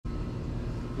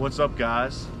What's up,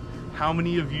 guys? How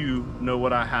many of you know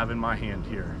what I have in my hand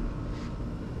here?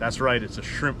 That's right, it's a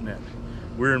shrimp net.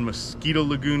 We're in Mosquito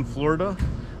Lagoon, Florida.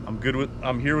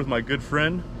 I'm here with my good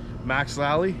friend Max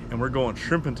Lally, and we're going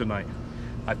shrimping tonight.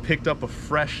 I picked up a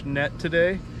fresh net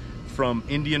today from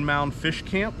Indian Mound Fish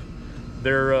Camp.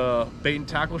 Their bait and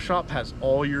tackle shop has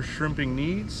all your shrimping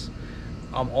needs.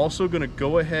 I'm also gonna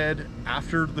go ahead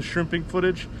after the shrimping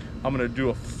footage. I'm gonna do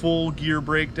a full gear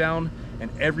breakdown and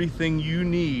everything you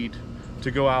need to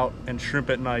go out and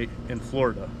shrimp at night in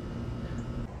Florida.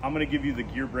 I'm gonna give you the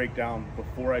gear breakdown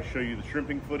before I show you the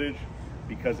shrimping footage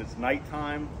because it's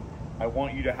nighttime. I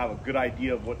want you to have a good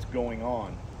idea of what's going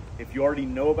on. If you already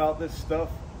know about this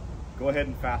stuff, go ahead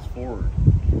and fast forward.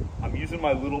 I'm using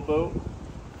my little boat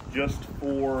just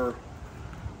for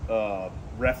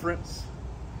reference,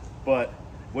 but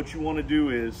what you want to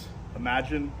do is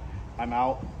imagine I'm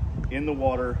out in the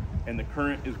water and the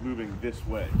current is moving this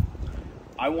way.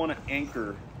 I want to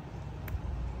anchor,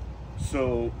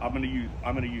 so I'm going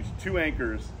to use 2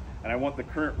 anchors, and I want the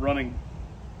current running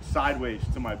sideways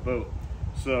to my boat.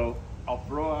 So I'll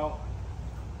throw out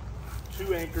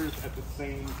 2 anchors at the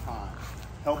same time.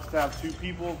 Helps to have 2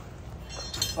 people.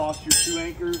 Toss your 2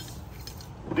 anchors.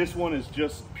 This one is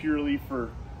just purely for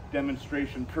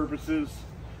demonstration purposes,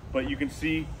 but you can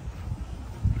see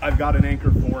I've got an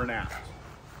anchor fore and aft.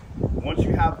 Once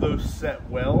you have those set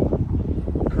well,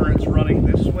 current's running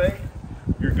this way,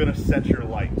 you're gonna set your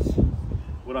lights.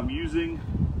 What I'm using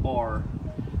are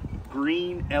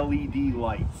green LED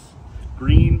lights.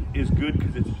 Green is good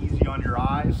because it's easy on your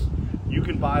eyes. You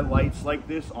can buy lights like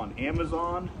this on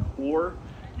Amazon, or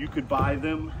you could buy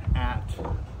them at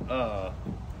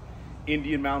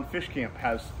Indian Mound Fish Camp.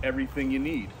 Has everything you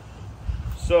need.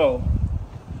 So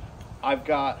I've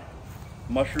got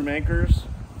mushroom anchors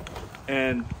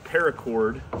and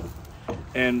paracord,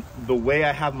 and the way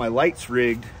I have my lights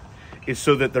rigged is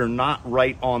so that they're not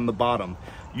right on the bottom.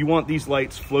 You want these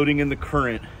lights floating in the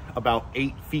current about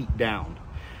 8 feet down.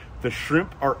 The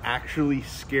shrimp are actually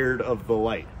scared of the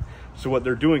light, so what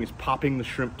they're doing is popping the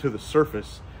shrimp to the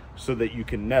surface so that you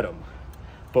can net them.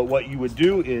 But what you would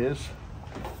do is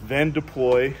then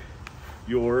deploy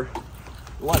your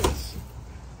lights.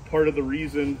 Part of the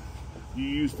reason you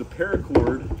use the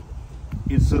paracord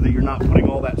is so that you're not putting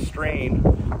all that strain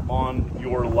on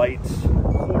your lights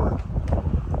cord.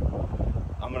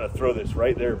 I'm gonna throw this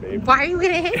right there, babe. Why are you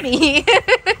gonna hit me?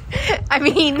 I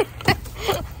mean.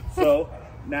 So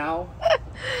now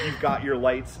you've got your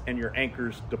lights and your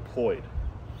anchors deployed.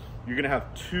 You're gonna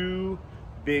have 2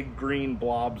 big green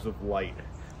blobs of light.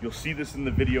 You'll see this in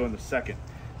the video in a second.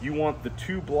 You want the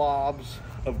 2 blobs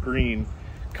of green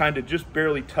kind of just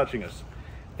barely touching us.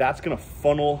 That's gonna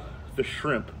funnel the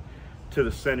shrimp to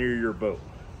the center of your boat.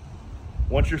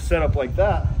 Once you're set up like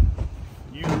that,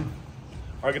 you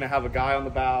are gonna have a guy on the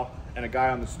bow and a guy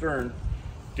on the stern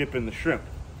dipping the shrimp.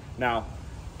 Now,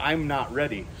 I'm not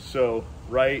ready, so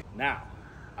right now,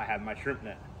 I have my shrimp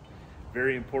net.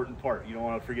 Very important part. You don't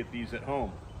wanna forget these at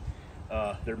home.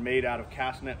 They're made out of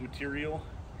cast net material,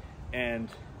 and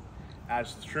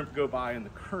as the shrimp go by in the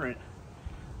current,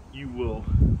 you will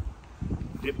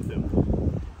dip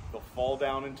them. They'll fall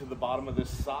down into the bottom of this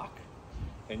sock,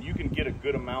 and you can get a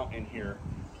good amount in here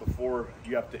before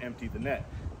you have to empty the net.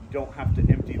 You don't have to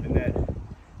empty the net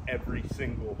every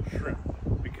single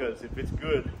shrimp, because if it's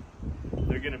good,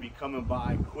 they're gonna be coming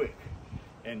by quick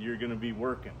and you're gonna be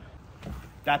working.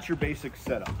 That's your basic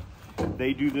setup.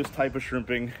 They do this type of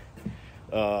shrimping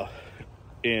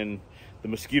in the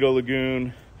Mosquito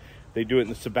Lagoon. They do it in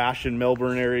the Sebastian,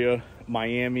 Melbourne area,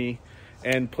 Miami,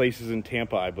 and places in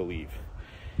Tampa, I believe.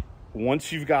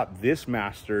 Once you've got this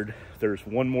mastered, there's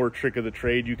one more trick of the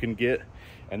trade you can get,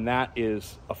 and that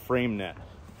is a frame net.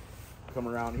 Come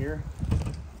around here.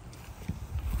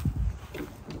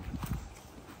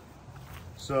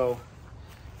 So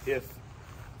if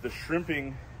the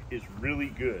shrimping is really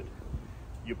good,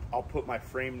 I'll put my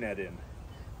frame net in,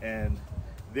 and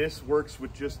this works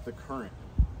with just the current.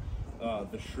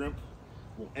 The shrimp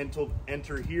will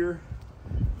enter here,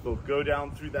 they'll go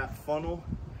down through that funnel,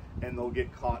 and they'll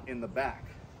get caught in the back.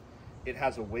 It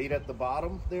has a weight at the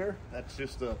bottom there, that's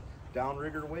just a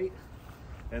downrigger weight,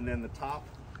 and then the top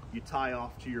you tie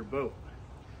off to your boat.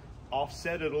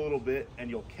 Offset it a little bit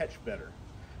and you'll catch better.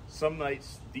 Some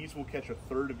nights these will catch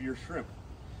 1/3 of your shrimp.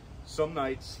 Some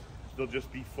nights they'll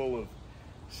just be full of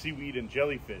seaweed and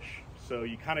jellyfish. So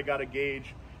you kind of got to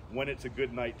gauge when it's a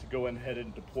good night to go ahead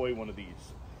and deploy one of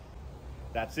these.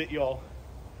 That's it, y'all.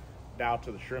 Now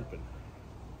to the shrimping.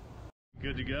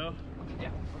 Good to go?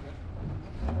 Yeah.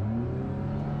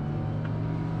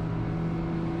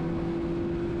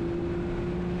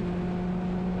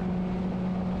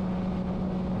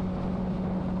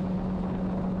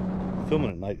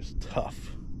 Filming at night is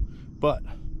tough, but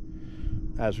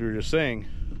as we were just saying,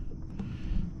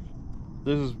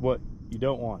 this is what you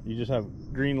don't want. You just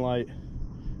have green light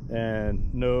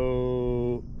and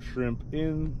no shrimp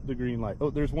in the green light. Oh,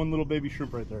 there's one little baby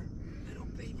shrimp right there. Little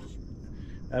baby.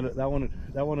 And that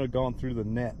one had gone through the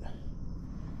net.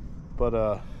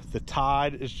 But the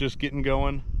tide is just getting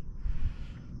going.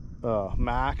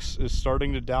 Max is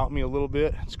starting to doubt me a little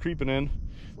bit. It's creeping in,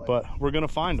 but we're gonna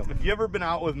find them. If you ever been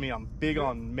out with me, I'm big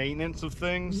on maintenance of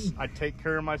things. I take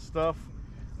care of my stuff.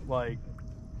 Like,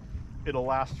 it'll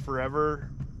last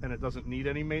forever and it doesn't need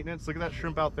any maintenance. Look at that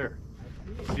shrimp out there.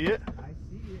 See it? I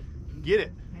see it. Get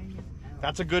it.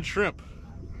 That's a good shrimp.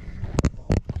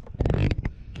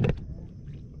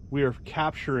 We are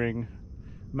capturing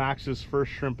Max's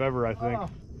first shrimp ever, I think. Oh,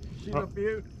 she's a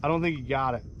beaut. I don't think you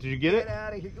got it. Did you get it? Get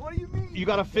out of here. What do you mean? You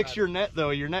got to fix your net,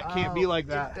 though. Your net can't be like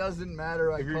that. It doesn't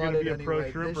matter. If you're going to be a pro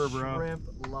shrimper, this bro.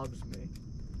 Shrimp loves me.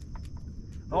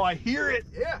 Oh, I hear it.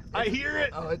 Yeah. I hear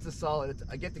it. Oh, it's a solid.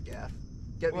 I get the gaff.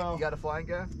 Get me. You got a flying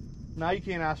gaff? Now you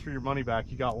can't ask for your money back.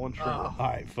 You got one shrimp. Oh. All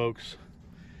right, folks.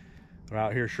 We're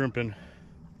out here shrimping.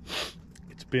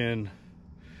 It's been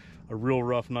a real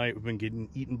rough night. We've been getting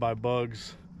eaten by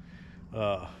bugs.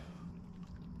 The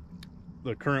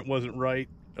current wasn't right.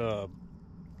 We're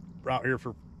out here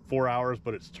for 4 hours,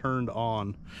 but it's turned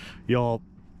on. Y'all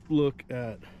look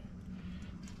at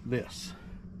this.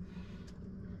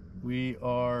 We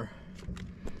are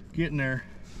getting there.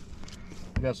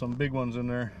 We got some big ones in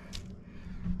there,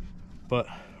 but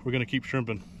we're gonna keep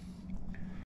shrimping.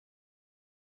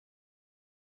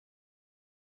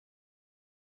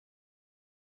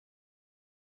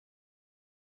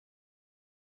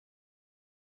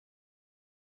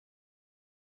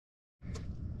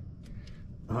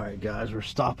 All right, guys, we're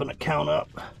stopping to count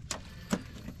up.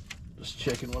 Just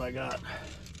checking what I got.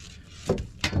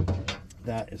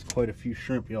 That is quite a few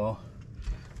shrimp, y'all.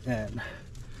 And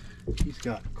he's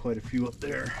got quite a few up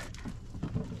there.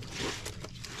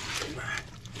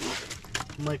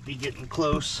 Might be getting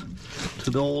close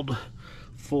to the old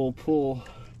full pull.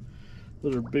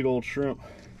 Those are big old shrimp.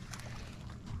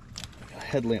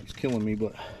 Headlamp's killing me,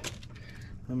 but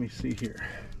let me see here.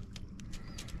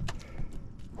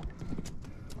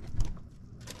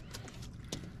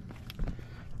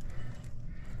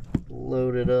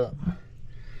 Load it up.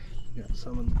 Got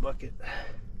some in the bucket.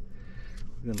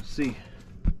 We're gonna see.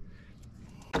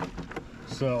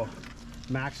 So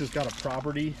Max has got a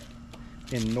property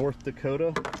in North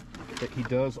Dakota that he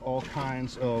does all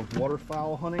kinds of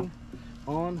waterfowl hunting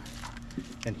on,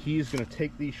 and he's gonna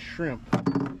take these shrimp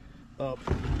up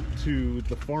to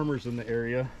the farmers in the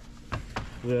area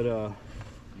that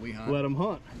let them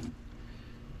hunt.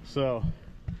 So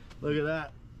look at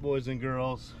that, boys and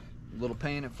girls. A little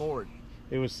paying it forward.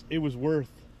 It was worth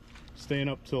staying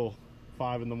up till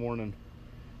 5 in the morning.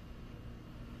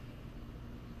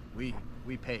 We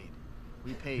paid.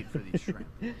 We paid for these shrimp.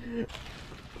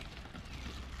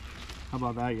 How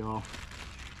about that, y'all?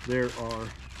 There are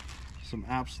some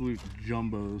absolute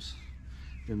jumbos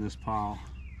in this pile.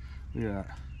 Look at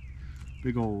that.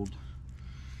 Big old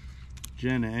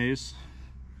Gen A's.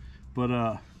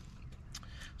 But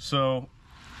so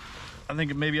I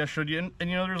think maybe I showed you, and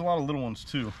you know, there's a lot of little ones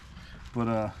too. But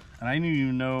and I didn't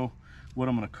even know what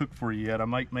I'm gonna cook for you yet. I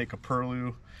might make a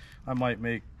Perloo. I might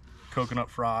make coconut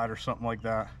fried or something like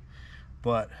that.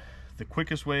 But the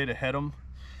quickest way to head them,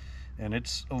 and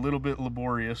it's a little bit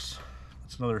laborious.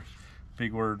 It's another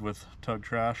big word with tug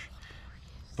trash.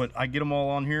 But I get them all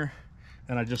on here,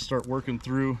 and I just start working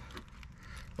through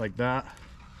like that,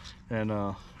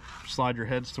 and slide your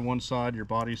heads to one side, your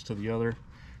bodies to the other,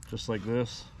 just like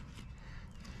this.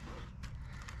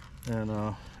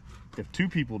 And if 2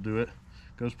 people do it,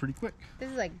 it goes pretty quick.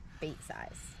 This is like bait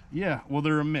size. Yeah, well,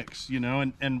 they're a mix, you know,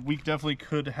 and we definitely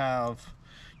could have,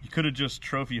 you could have just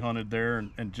trophy hunted there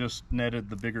and just netted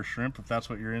the bigger shrimp if that's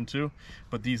what you're into.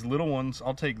 But these little ones,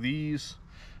 I'll take these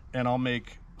and I'll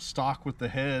make stock with the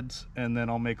heads, and then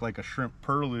I'll make like a shrimp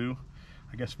Perloo.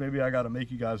 I guess maybe I got to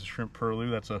make you guys a shrimp Perloo.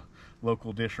 That's a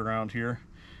local dish around here.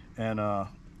 And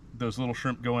those little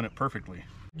shrimp go in it perfectly.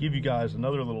 Give you guys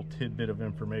another little tidbit of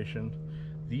information.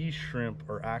 These shrimp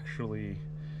are actually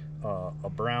a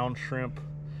brown shrimp.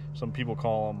 Some people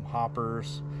call them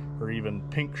hoppers or even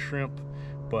pink shrimp,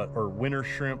 or winter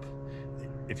shrimp.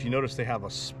 If you notice, they have a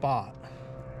spot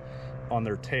on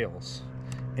their tails,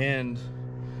 and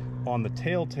on the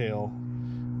tail,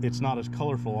 it's not as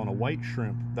colorful. On a white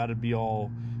shrimp, that'd be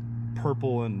all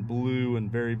purple and blue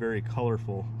and very, very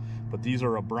colorful. But these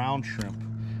are a brown shrimp,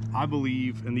 I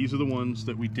believe, and these are the ones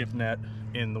that we dip net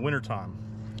in the wintertime.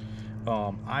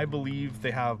 I believe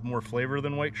they have more flavor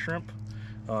than white shrimp.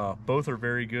 Both are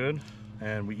very good,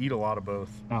 and we eat a lot of both.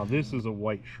 Now this is a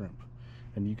white shrimp,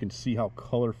 and you can see how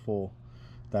colorful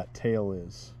that tail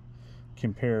is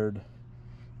compared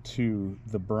to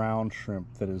the brown shrimp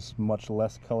that is much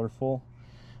less colorful,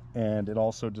 and it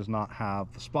also does not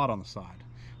have the spot on the side.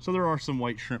 So there are some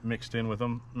white shrimp mixed in with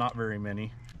them, not very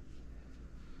many.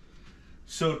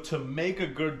 So to make a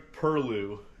good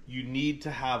Perloo, you need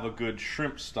to have a good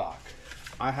shrimp stock.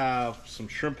 I have some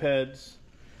shrimp heads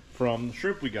from the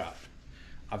shrimp we got.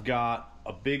 I've got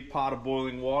a big pot of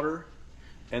boiling water,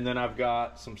 and then I've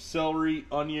got some celery,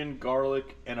 onion,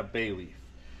 garlic, and a bay leaf.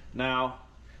 Now,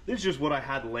 this is just what I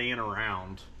had laying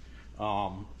around,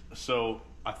 so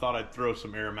I thought I'd throw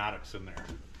some aromatics in there.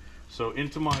 So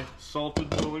into my salted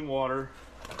boiling water,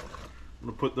 I'm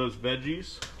gonna put those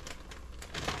veggies,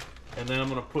 and then I'm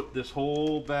gonna put this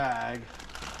whole bag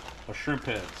of shrimp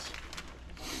heads.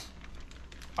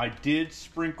 I did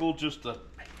sprinkle just a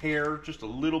hair, just a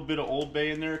little bit of Old Bay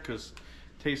in there because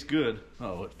it tastes good.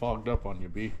 Oh, it fogged up on you,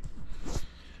 B.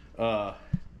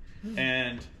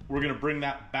 And we're gonna bring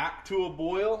that back to a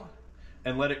boil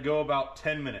and let it go about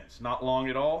 10 minutes, not long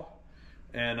at all.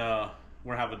 And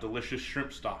we're gonna have a delicious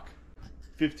shrimp stock.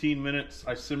 15 minutes,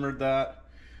 I simmered that.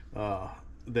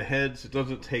 The heads, it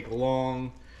doesn't take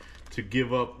long to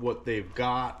give up what they've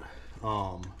got.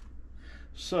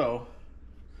 So,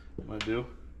 what I'm gonna do,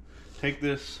 take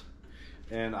this,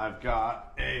 and I've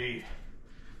got a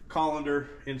colander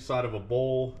inside of a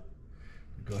bowl.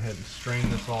 Go ahead and strain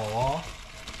this all off.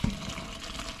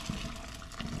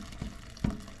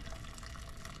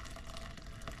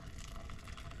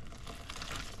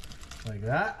 Like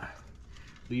that.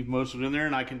 Leave most of it in there,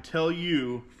 and I can tell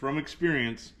you from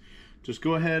experience, just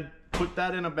go ahead, put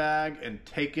that in a bag, and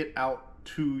take it out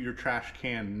to your trash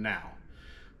can now.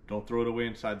 Don't throw it away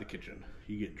inside the kitchen.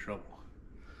 You get in trouble.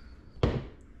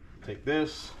 Take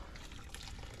this,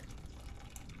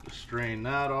 strain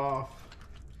that off,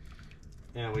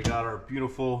 and we got our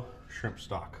beautiful shrimp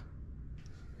stock.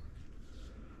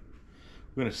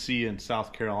 We're gonna see you in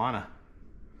South Carolina.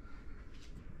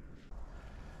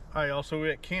 All right, also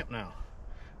we're at camp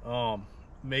now,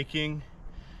 making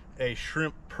a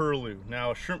shrimp Perloo.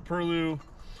 Now, a shrimp Perloo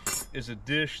is a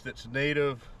dish that's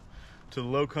native to the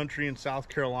low country in South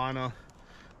Carolina,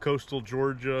 coastal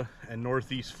Georgia, and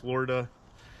northeast Florida.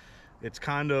 It's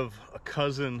kind of a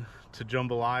cousin to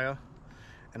jambalaya,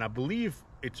 and I believe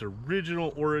its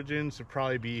original origins would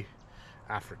probably be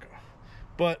Africa.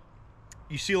 But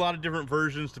you see a lot of different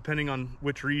versions depending on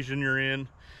which region you're in.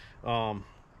 And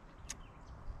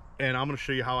I'm gonna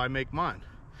show you how I make mine.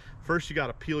 First, you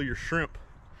gotta peel your shrimp.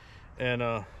 And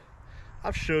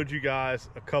I've showed you guys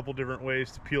a couple different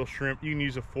ways to peel shrimp. You can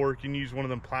use a fork, you can use one of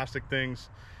them plastic things.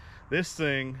 This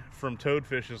thing from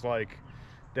Toadfish is like,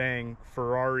 dang,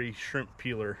 Ferrari shrimp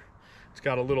peeler. It's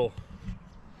got a little,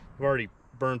 I've already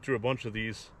burned through a bunch of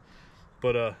these,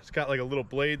 but it's got like a little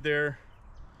blade there.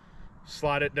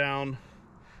 Slide it down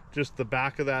just the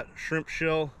back of that shrimp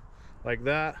shell like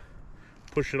that.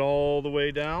 Push it all the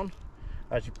way down.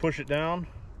 As you push it down,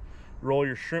 roll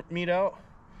your shrimp meat out,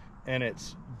 and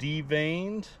it's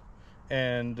deveined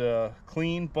and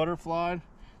clean, butterflied.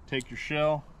 Take your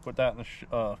shell, put that in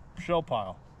the shell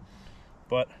pile.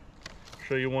 But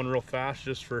show you one real fast,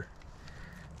 just for,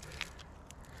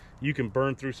 you can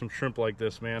burn through some shrimp like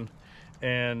this, man.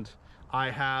 And I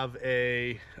have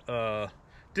a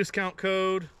discount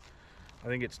code. I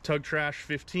think it's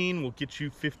TugTrash15 will get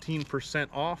you 15%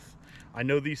 off. I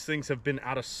know these things have been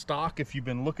out of stock if you've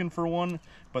been looking for one,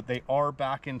 but they are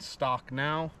back in stock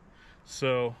now.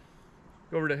 So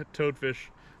go over to Toadfish,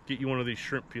 get you one of these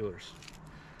shrimp peelers.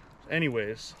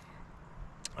 Anyways,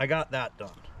 I got that done.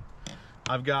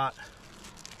 I've got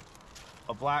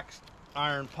a black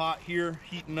iron pot here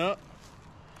heating up,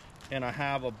 and I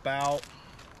have about,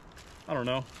 I don't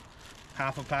know,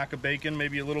 half a pack of bacon,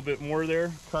 maybe a little bit more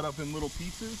there, cut up in little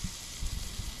pieces.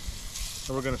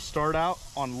 So we're gonna start out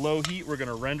on low heat. We're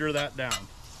gonna render that down.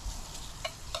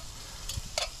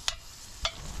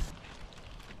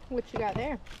 What you got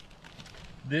there?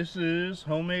 This is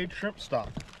homemade shrimp stock.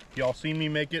 Y'all seen me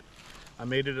make it. I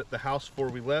made it at the house before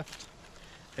we left,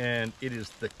 and it is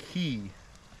the key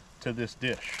to this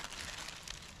dish.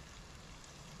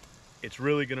 It's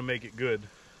really gonna make it good.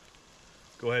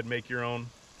 Go ahead and make your own.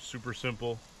 Super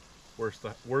simple, worth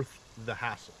the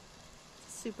hassle.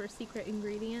 Super secret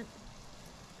ingredient.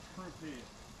 Perfect.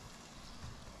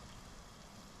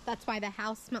 That's why the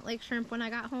house smelled like shrimp when I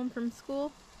got home from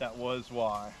school. That was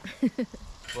why.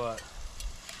 But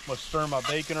let's stir my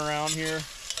bacon around here.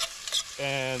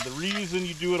 And the reason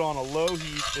you do it on a low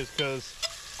heat is because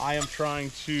I am trying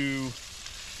to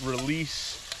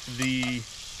release the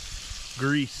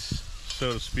grease,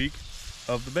 so to speak,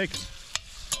 of the bacon.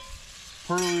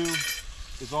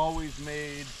 Perloo is always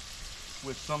made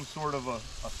with some sort of a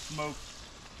smoked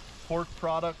pork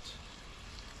product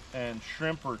and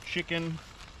shrimp or chicken.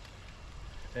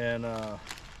 And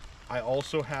I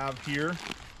also have here,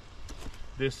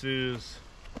 this is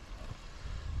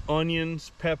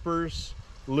onions, peppers,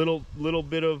 little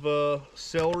bit of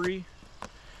celery.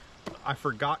 I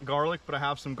forgot garlic, but I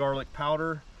have some garlic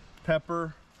powder,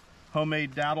 pepper,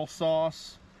 homemade daddle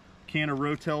sauce, can of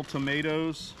Rotel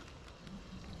tomatoes,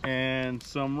 and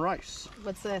some rice.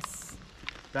 What's this?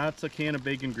 That's a can of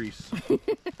bacon grease.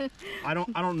 I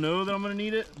don't know that I'm gonna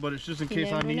need it, but it's just in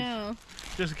case I need,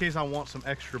 just in case I want some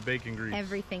extra bacon grease.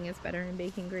 Everything is better in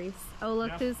bacon grease. Oh,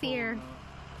 look who's here.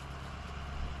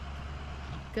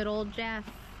 Good old Jeff.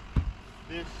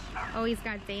 This. Oh, he's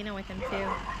got Dana with him too.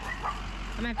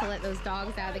 I'm gonna have to let those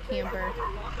dogs out of the camper.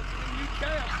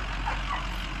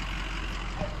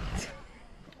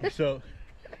 So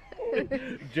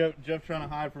Jeff trying to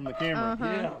hide from the camera.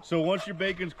 Yeah. So once your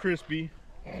bacon's crispy,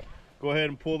 go ahead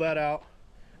and pull that out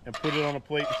and put it on a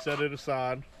plate and set it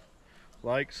aside,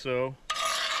 like so.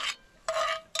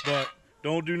 But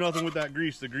don't do nothing with that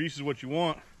grease. The grease is what you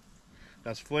want.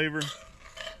 That's flavor.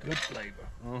 Good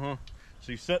flavor.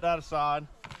 So you set that aside,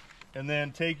 and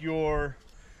then take your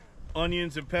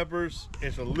onions and peppers.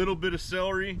 It's a little bit of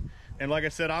celery, and like I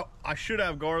said, I should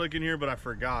have garlic in here, but I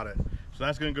forgot it. So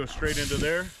that's gonna go straight into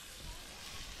there.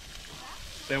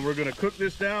 Then we're gonna cook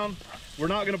this down. We're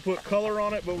not gonna put color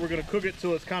on it, but we're gonna cook it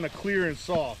till it's kind of clear and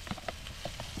soft.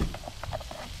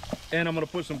 And I'm gonna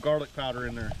put some garlic powder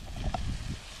in there.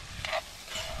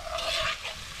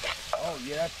 Oh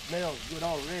yeah, that smells good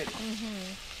already.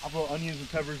 I put onions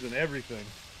and peppers in everything.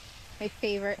 My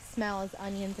favorite smell is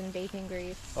onions and bacon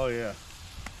grease. Oh yeah.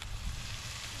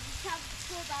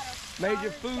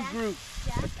 Major food group,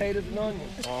 potatoes and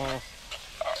onions. And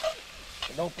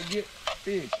don't forget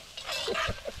fish.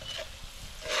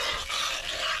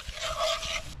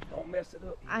 Don't mess it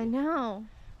up. I know.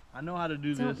 I know how to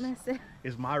do Don't this. mess it.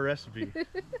 It's my recipe.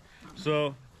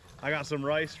 So I got some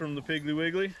rice from the Piggly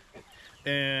Wiggly,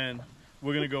 and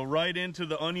we're gonna go right into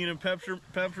the onion and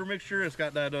pepper mixture. It's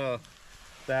got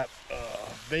that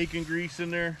bacon grease in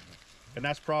there, and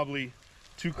that's probably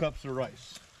 2 cups of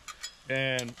rice.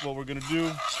 And what we're gonna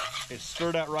do is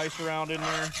stir that rice around in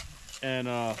there and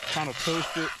kind of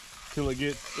toast it till it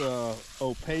gets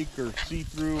opaque or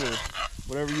see-through or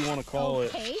whatever you want to call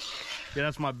it. Yeah,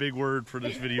 that's my big word for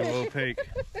this video, opaque.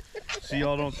 See,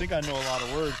 y'all don't think I know a lot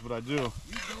of words, but I do. You know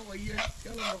what you're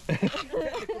telling them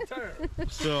technical term.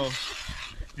 So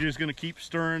you're just gonna keep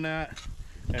stirring that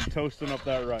and toasting up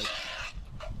that rice.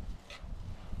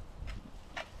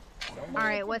 All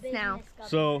right, what's now?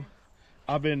 So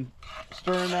I've been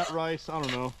stirring that rice, I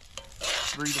don't know,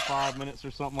 3 to 5 minutes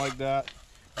or something like that.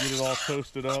 Get it all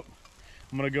toasted up.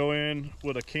 I'm gonna go in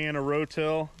with a can of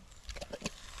Rotel,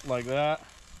 like that.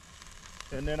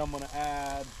 And then I'm gonna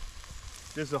add,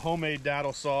 this is a homemade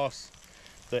daddle sauce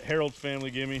that Harold's family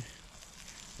gave me.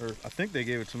 Or I think they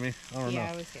gave it to me, I don't know.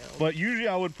 Yeah, it was Harold. But usually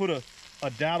I would put a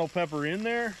daddle pepper in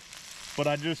there, but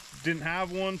I just didn't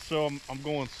have one, so I'm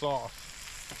going soft.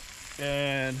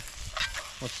 And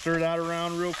let's stir that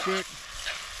around real quick.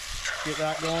 Get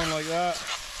that going like that.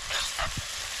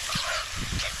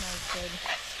 Smells good.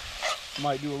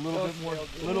 Might do a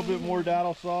little bit more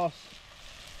daddle sauce.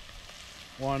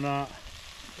 Why not?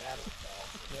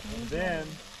 And then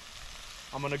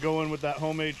I'm gonna go in with that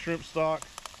homemade shrimp stock.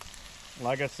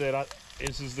 Like I said,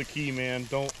 this is the key, man.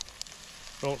 Don't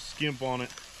skimp on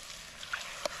it.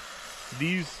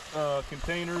 These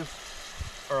containers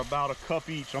are about a cup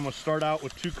each. I'm gonna start out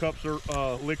with 2 cups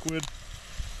of liquid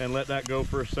and let that go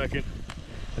for a second,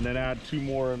 and then add 2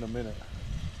 more in a minute.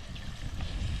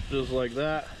 Just like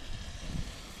that.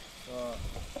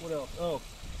 What else? Oh,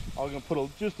 I was gonna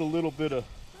put just a little bit of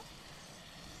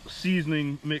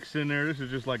seasoning mix in there. This is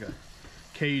just like a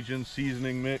Cajun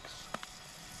seasoning mix,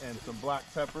 and some black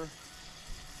pepper.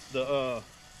 The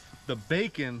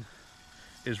bacon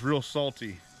is real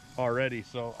salty already,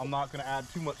 so I'm not gonna add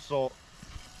too much salt.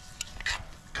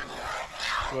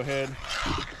 Go ahead,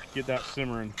 get that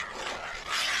simmering.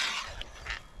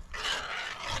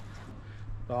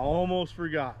 I almost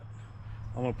forgot.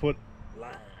 I'm gonna put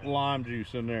lime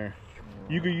juice in there.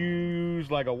 You could use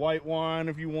like a white wine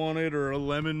if you wanted, or a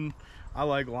lemon. I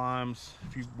like limes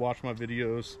if you watch my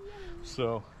videos.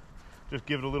 So just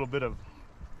give it a little bit of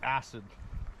acid.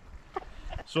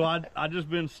 So I just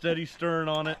been steady stirring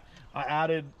on it. I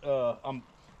added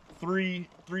 3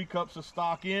 cups of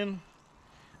stock in,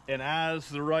 and as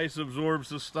the rice absorbs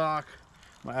the stock,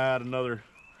 I'm gonna add another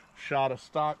shot of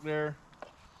stock there.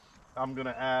 I'm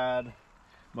gonna add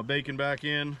my bacon back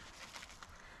in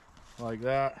like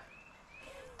that.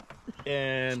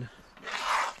 And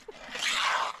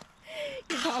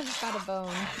Your dog's got a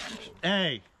bone.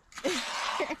 hey,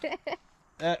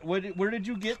 where did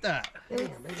you get that?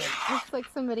 Looks like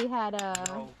somebody had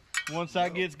a Once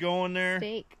that gets going there,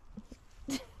 steak.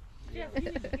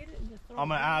 I'm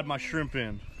gonna add my shrimp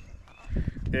in.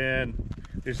 And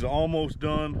it's almost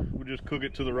done. We'll just cook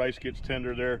it till the rice gets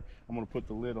tender there. I'm gonna put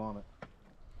the lid on it.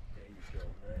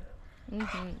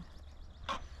 Mm-hmm.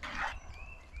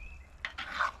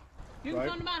 You can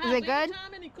come to my house Is it good?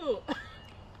 anytime and he cook.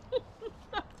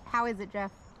 How is it,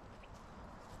 Jeff?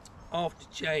 Off the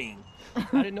chain. I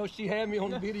didn't know she had me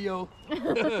on the video.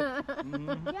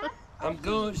 I'm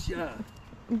gun shy.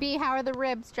 B, how are the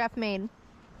ribs Jeff made?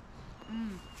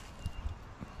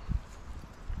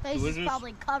 Face is Delicious.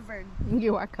 probably covered.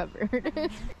 You are covered.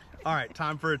 All right,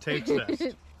 time for a taste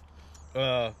test.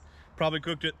 Probably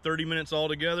cooked it 30 minutes all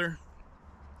together.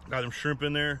 Got them shrimp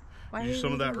in there. Why Use are some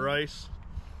you of that eating? rice.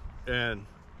 And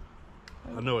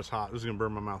I know it's hot. This is gonna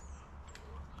burn my mouth.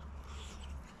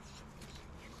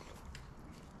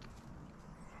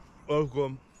 Oh,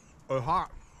 good. It's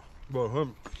hot.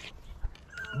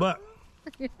 But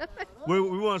we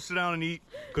want to sit down and eat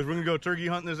because we're gonna go turkey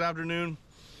hunting this afternoon.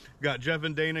 Got Jeff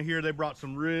and Dana here. They brought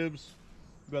some ribs.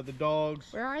 We got the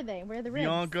dogs. Where are they? Where are the ribs?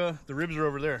 Bianca, the ribs are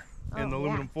over there in the Oh,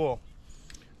 aluminum foil.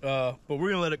 But we're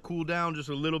gonna let it cool down just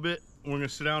a little bit. We're gonna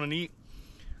sit down and eat.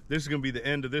 This is gonna be the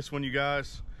end of this one, you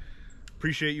guys.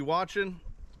 Appreciate you watching.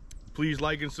 Please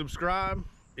like and subscribe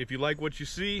if you like what you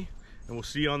see, and we'll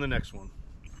see you on the next one.